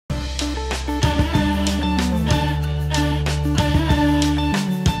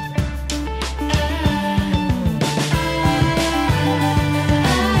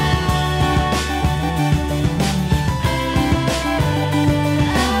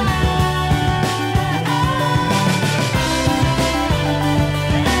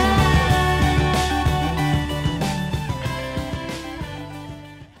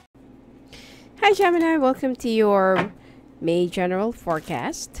Gemini, welcome to your May general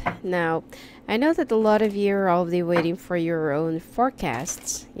forecast. Now, I know that a lot of you are already waiting for your own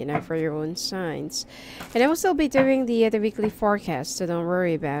forecasts, for your own signs. And I will still be doing the weekly forecast, so don't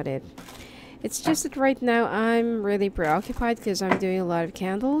worry about it. It's just that right now I'm really preoccupied because I'm doing a lot of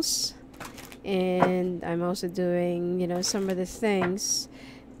candles. And I'm also doing, some of the things.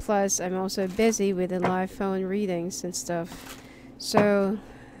 Plus, I'm also busy with the live phone readings and stuff. So,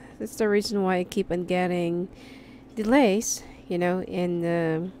 that's the reason why I keep on getting delays,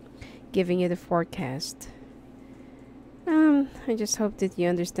 in giving you the forecast. I just hope that you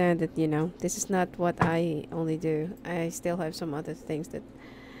understand that, this is not what I only do. I still have some other things that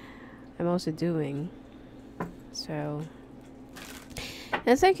I'm also doing. So,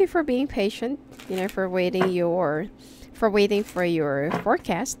 and thank you for being patient, for waiting for your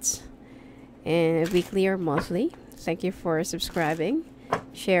forecasts, and weekly or monthly. Thank you for subscribing,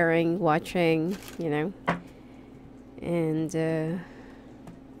 sharing, watching, and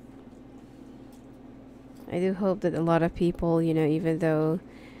I do hope that a lot of people, even though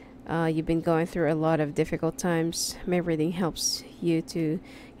you've been going through a lot of difficult times, my reading helps you to,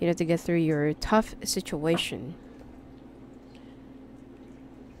 to get through your tough situation.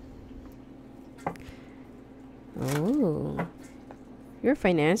 Oh, your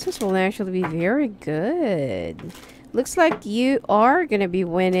finances will actually be very good. Looks like you are going to be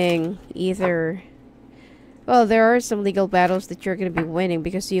winning either. Well, there are some legal battles that you're going to be winning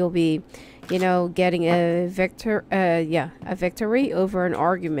because you'll be, getting a victory over an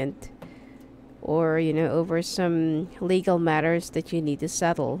argument, or, over some legal matters that you need to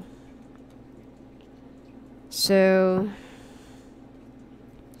settle. So,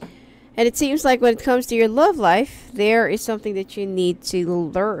 and it seems like when it comes to your love life, there is something that you need to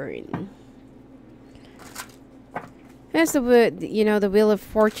learn. As the wheel of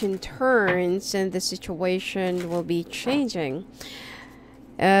fortune turns and the situation will be changing,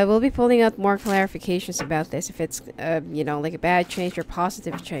 we'll be pulling out more clarifications about this, if it's like a bad change or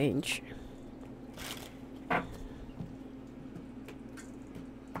positive change.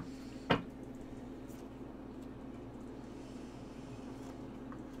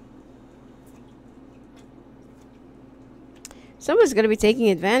 Someone's going to be taking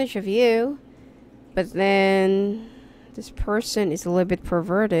advantage of you, but then this person is a little bit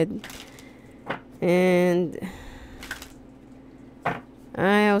perverted, and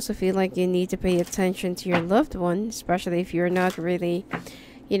I also feel like you need to pay attention to your loved one, especially if you're not really,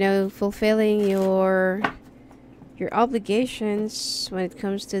 fulfilling your obligations when it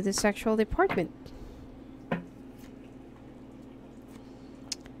comes to the sexual department.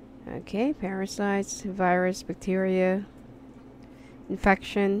 Okay, parasites, virus, bacteria,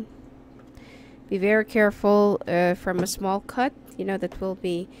 infection. Be very careful from a small cut, that will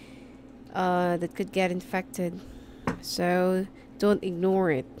be, that could get infected. So don't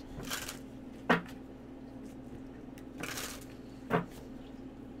ignore it.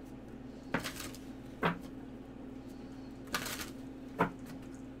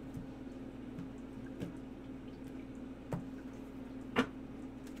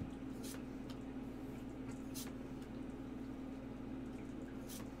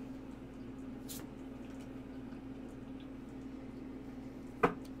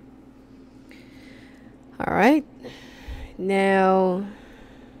 Alright, now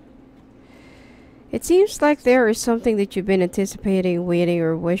it seems like there is something that you've been anticipating, waiting,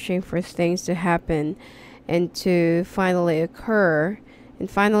 or wishing for things to happen and to finally occur. And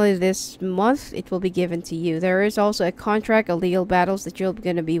finally this month it will be given to you. There is also a contract, a legal battles that you're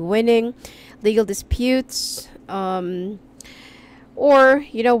going to be winning, legal disputes, or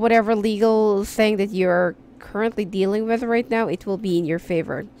whatever legal thing that you're currently dealing with right now, it will be in your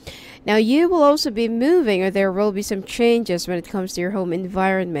favor. Now, you will also be moving, or there will be some changes when it comes to your home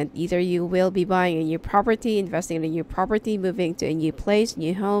environment. Either you will be buying a new property, investing in a new property, moving to a new place,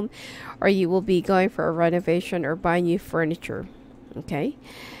 new home, or you will be going for a renovation or buy new furniture. Okay?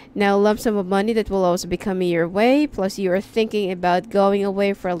 Now, lump sum of money that will also be coming your way, plus you are thinking about going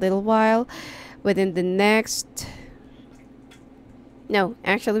away for a little while within the next... No,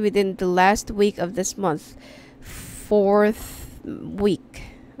 actually within the last week of this month. 4th week.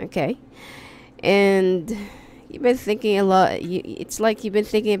 Okay, and you've been thinking a lot. It's like you've been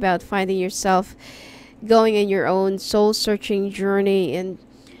thinking about finding yourself, going in your own soul-searching journey and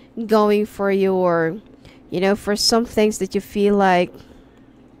going for your, for some things that you feel like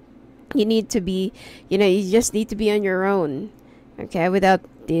you need to be, you just need to be on your own. Okay, without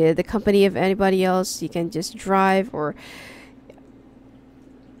the company of anybody else. You can just drive, or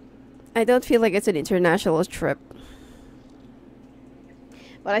I don't feel like it's an international trip.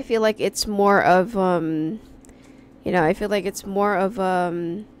 But I feel like it's more of I feel like it's more of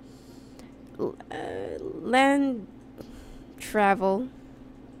land travel.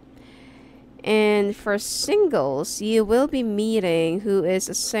 And for singles, you will be meeting who is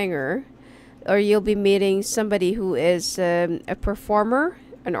a singer, or you'll be meeting somebody who is a performer,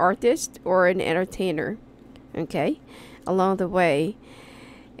 an artist, or an entertainer, okay, along the way.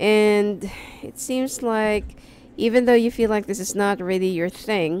 And it seems like, even though you feel like this is not really your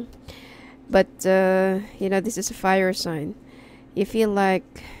thing, but this is a fire sign, you feel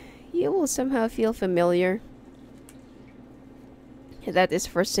like you will somehow feel familiar. That is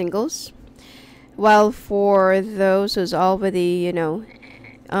for singles. While for those who's already,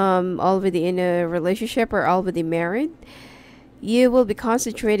 already in a relationship or already married, you will be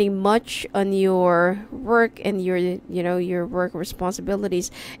concentrating much on your work and your work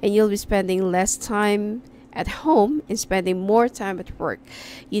responsibilities, and you'll be spending less time at home and spending more time at work.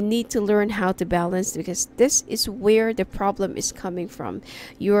 You need to learn how to balance, because this is where the problem is coming from.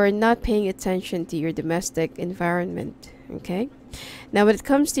 You are not paying attention to your domestic environment, okay? Now, when it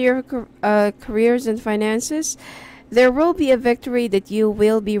comes to your careers and finances, there will be a victory that you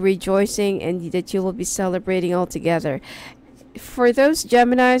will be rejoicing and that you will be celebrating all together. For those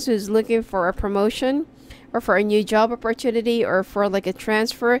Geminis who's looking for a promotion, or for a new job opportunity, or for like a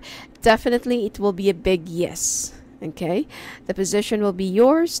transfer, definitely it will be a big yes. Okay, the position will be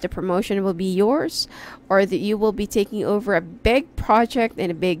yours, the promotion will be yours, or that you will be taking over a big project and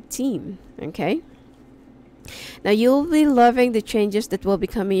a big team. Okay, now you'll be loving the changes that will be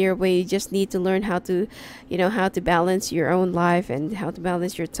coming your way. You just need to learn how to balance your own life and how to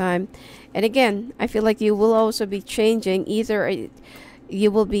balance your time. And again, I feel like you will also be changing, either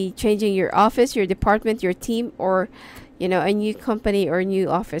you will be changing your office, your department, your team, or a new company or a new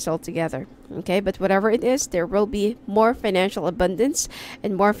office altogether. Okay, but whatever it is, there will be more financial abundance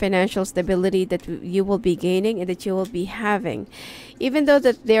and more financial stability that you will be gaining and that you will be having. Even though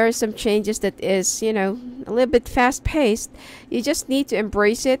that there are some changes that is, a little bit fast paced, you just need to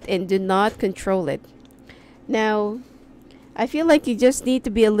embrace it and do not control it. Now, I feel like you just need to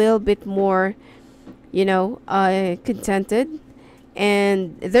be a little bit more, contented.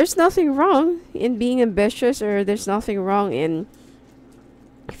 And there's nothing wrong in being ambitious, or there's nothing wrong in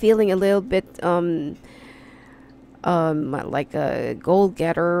feeling a little bit like a goal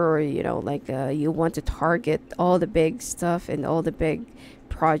getter, or you want to target all the big stuff and all the big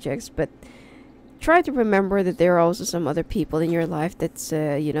projects. But try to remember that there are also some other people in your life that's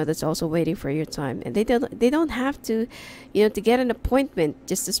that's also waiting for your time, and they don't have to to get an appointment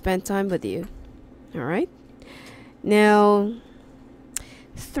just to spend time with you. All right, now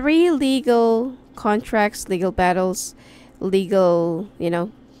 3 legal contracts, legal battles, legal,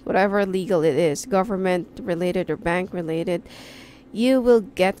 whatever legal it is, government related or bank related, you will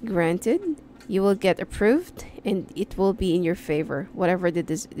get granted, you will get approved, and it will be in your favor, whatever the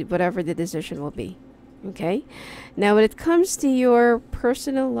decision will be. Okay, now when it comes to your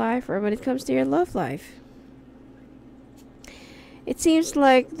personal life, or when it comes to your love life, it seems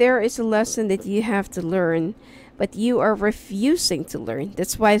like there is a lesson that you have to learn, but you are refusing to learn.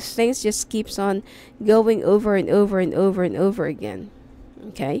 That's why things just keeps on going over and over and over and over again.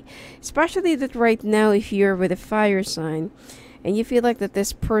 Okay, especially that right now, if you're with a fire sign and you feel like that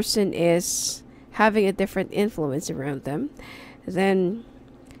this person is having a different influence around them, then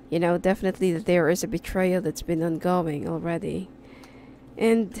definitely that there is a betrayal that's been ongoing already,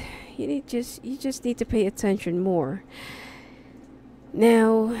 and you just need to pay attention more.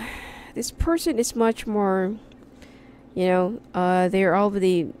 Now, this person is much more, they're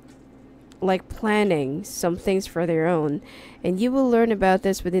already like planning some things for their own, and you will learn about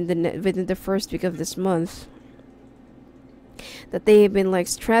this within the first week of this month, that they have been like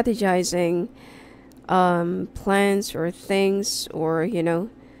strategizing plans or things, or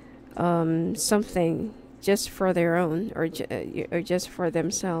something just for their own, or just for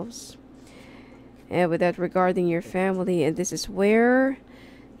themselves, and without regarding your family. And this is where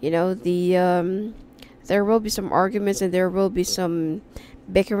there will be some arguments, and there will be some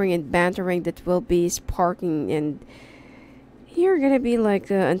bickering and bantering that will be sparking, and you're gonna be like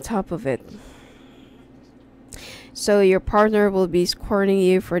on top of it. So your partner will be scolding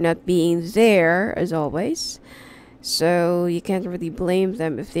you for not being there, as always. So you can't really blame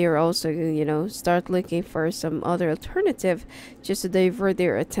them if they're also start looking for some other alternative just to divert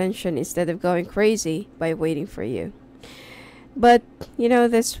their attention, instead of going crazy by waiting for you. But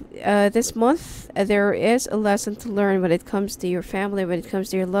this month, there is a lesson to learn when it comes to your family, when it comes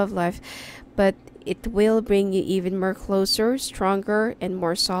to your love life, but it will bring you even more closer, stronger, and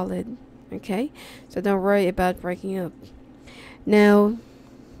more solid. Okay, so don't worry about breaking up. Now,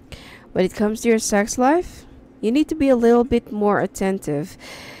 When it comes to your sex life, you need to be a little bit more attentive.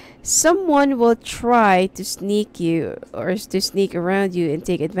 Someone will try to sneak you or to sneak around you and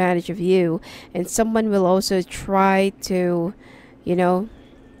take advantage of you, and someone will also try to, you know,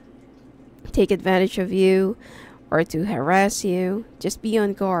 take advantage of you or to harass you. Just be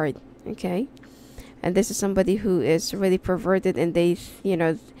on guard, okay? And this is somebody who is really perverted, and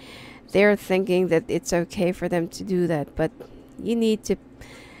they're thinking that it's okay for them to do that, but you need to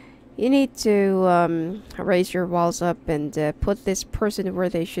raise your walls up and put this person where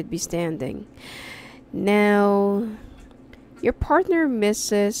they should be standing. Now, your partner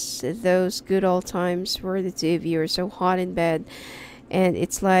misses those good old times where the two of you are so hot in bed, and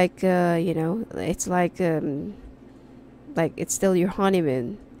it's like like it's still your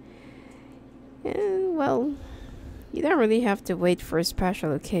honeymoon. And, well, you don't really have to wait for a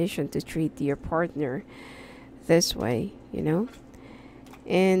special occasion to treat your partner this way, you know?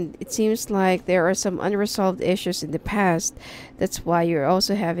 And it seems like there are some unresolved issues in the past. That's why you're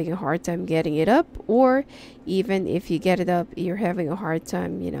also having a hard time getting it up, or even if you get it up, you're having a hard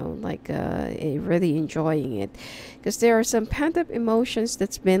time, really enjoying it, because there are some pent up emotions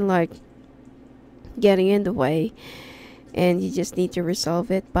that's been like getting in the way, and you just need to resolve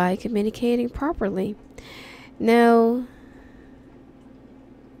it by communicating properly. Now,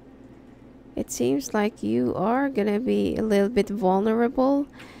 it seems like you are gonna be a little bit vulnerable,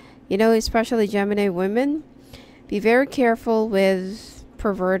 especially Gemini women. Be very careful with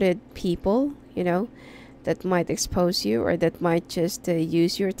perverted people, that might expose you or that might just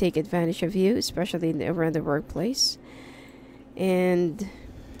use you or take advantage of you, especially around the workplace. And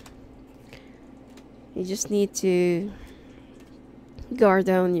you just need to guard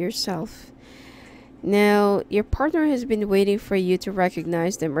down yourself. Now, your partner has been waiting for you to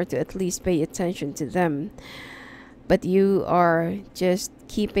recognize them or to at least pay attention to them, but you are just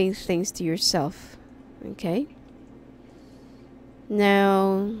keeping things to yourself, okay?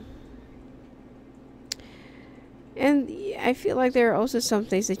 Now, and I feel like there are also some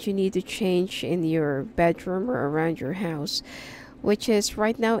things that you need to change in your bedroom or around your house, which is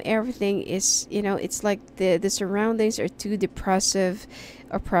right now everything is, it's like the surroundings are too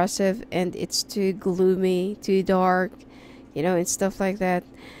oppressive, and it's too gloomy, too dark, and stuff like that.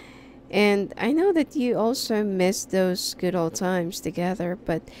 And I know that you also miss those good old times together,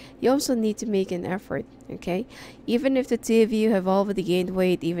 but you also need to make an effort, okay? Even if the two of you have already gained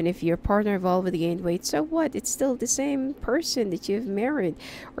weight, even if your partner have already gained weight, so what? It's still the same person that you've married,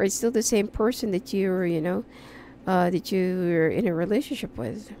 or it's still the same person that you're, that you're in a relationship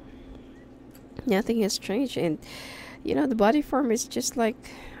with. Nothing has changed, and the body form is just like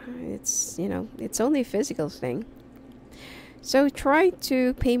it's only a physical thing. So try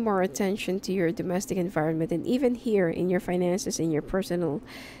to pay more attention to your domestic environment, and even here in your finances, in your personal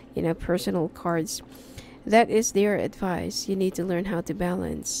cards. That is their advice. You need to learn how to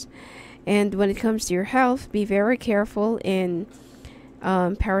balance. And when it comes to your health, be very careful in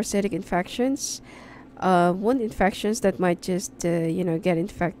parasitic infections, wound infections that might just get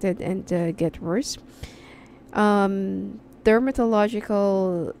infected and get worse.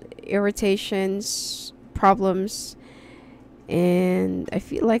 Dermatological irritations, problems, and I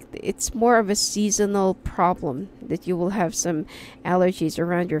feel like it's more of a seasonal problem that you will have some allergies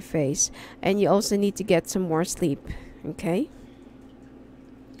around your face, and you also need to get some more sleep, okay?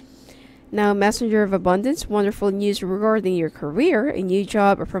 Now, messenger of abundance, wonderful news regarding your career. A new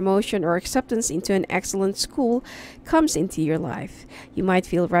job, a promotion, or acceptance into an excellent school comes into your life. You might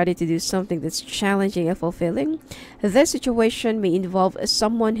feel ready to do something that's challenging and fulfilling. This situation may involve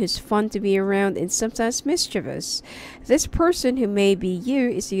someone who's fun to be around and sometimes mischievous. This person, who may be you,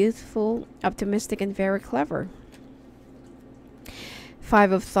 is youthful, optimistic, and very clever.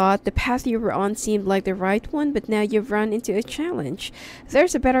 Five of thought, the path you were on seemed like the right one, but now you've run into a challenge.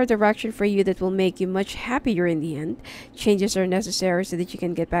 There's a better direction for you that will make you much happier in the end. Changes are necessary so that you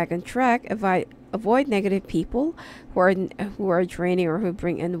can get back on track. Avoid negative people who are draining or who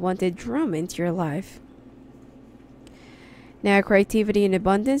bring unwanted drama into your life. Now, creativity and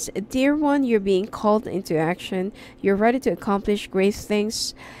abundance. Dear one, you're being called into action. You're ready to accomplish great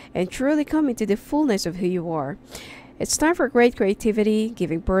things and truly come into the fullness of who you are. It's time for great creativity,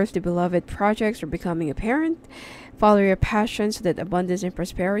 giving birth to beloved projects or becoming a parent. Follow your passion so that abundance and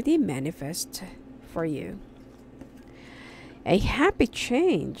prosperity manifest for you. A happy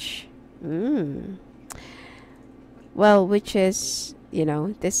change. Well, which is,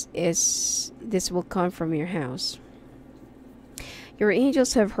 this will come from your house. Your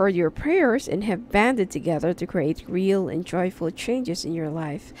angels have heard your prayers and have banded together to create real and joyful changes in your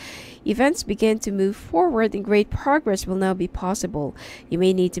life. Events begin to move forward and great progress will now be possible. You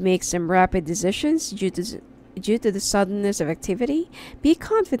may need to make some rapid decisions due to the suddenness of activity. Be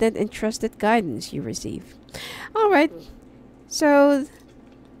confident and trust that guidance you receive. Alright, so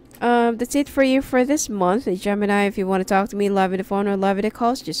that's it for you for this month. Gemini, if you want to talk to me live on the phone or live in the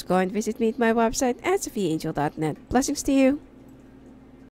calls, just go and visit me at my website at sophiaangel.net. Blessings to you.